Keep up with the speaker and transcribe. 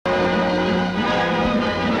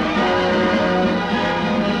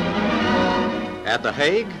At The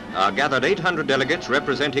Hague are gathered 800 delegates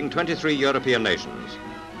representing 23 European nations.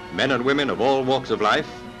 Men and women of all walks of life,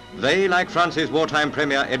 they, like France's wartime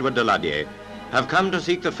Premier Edouard Daladier, have come to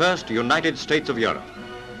seek the first United States of Europe.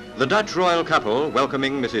 The Dutch royal couple,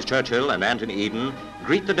 welcoming Mrs Churchill and Anthony Eden,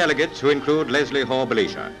 greet the delegates, who include Lesley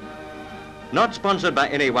Hore-Belisha. Not sponsored by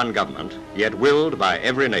any one government, yet willed by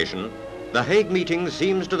every nation, the Hague meeting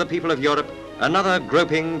seems to the people of Europe another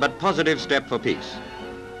groping but positive step for peace.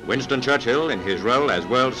 Winston Churchill, in his role as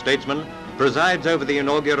world statesman, presides over the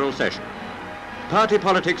inaugural session. Party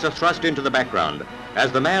politics are thrust into the background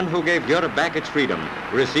as the man who gave Europe back its freedom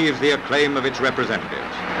receives the acclaim of its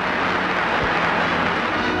representatives.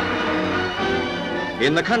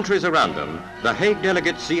 In the countries around them, the Hague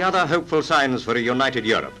delegates see other hopeful signs for a united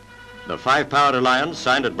Europe. The five-power alliance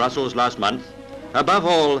signed at Brussels last month. Above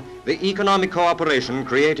all, the economic cooperation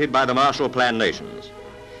created by the Marshall Plan nations.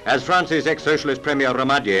 As France's ex-socialist Premier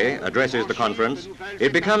Ramadier addresses the conference,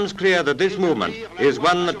 it becomes clear that this movement is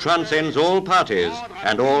one that transcends all parties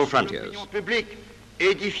and all frontiers.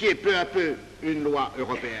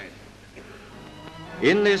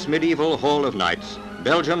 In this medieval Hall of Knights,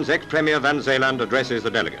 Belgium's ex-Premier Van Zeeland addresses the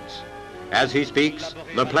delegates. As he speaks,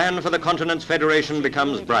 the plan for the continent's federation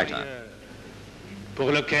becomes brighter.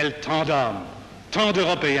 Pour lequel tant d'hommes, tant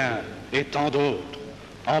d'Européens et tant d'autres,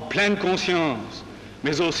 en pleine conscience,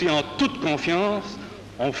 mais aussi en toute confiance,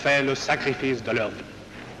 ont fait le sacrifice de leur vie.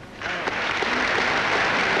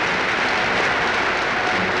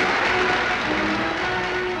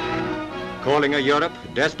 Calling a Europe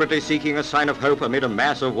desperately seeking a sign of hope amid a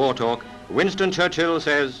mass of war talk, Winston Churchill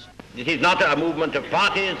says, "This is not a movement of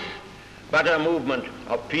parties, but a movement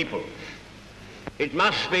of people. It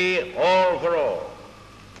must be all for all.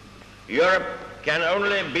 Europe can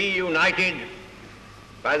only be united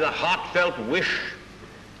by the heartfelt wish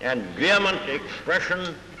and vehement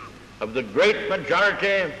expression of the great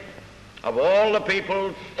majority of all the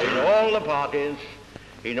peoples in all the parties,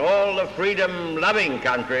 in all the freedom-loving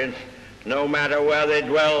countries, no matter where they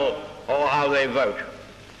dwell or how they vote.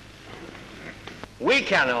 We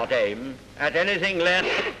cannot aim at anything less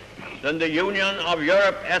than the union of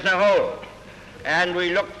Europe as a whole, and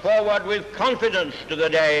we look forward with confidence to the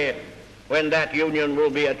day when that union will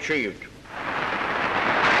be achieved.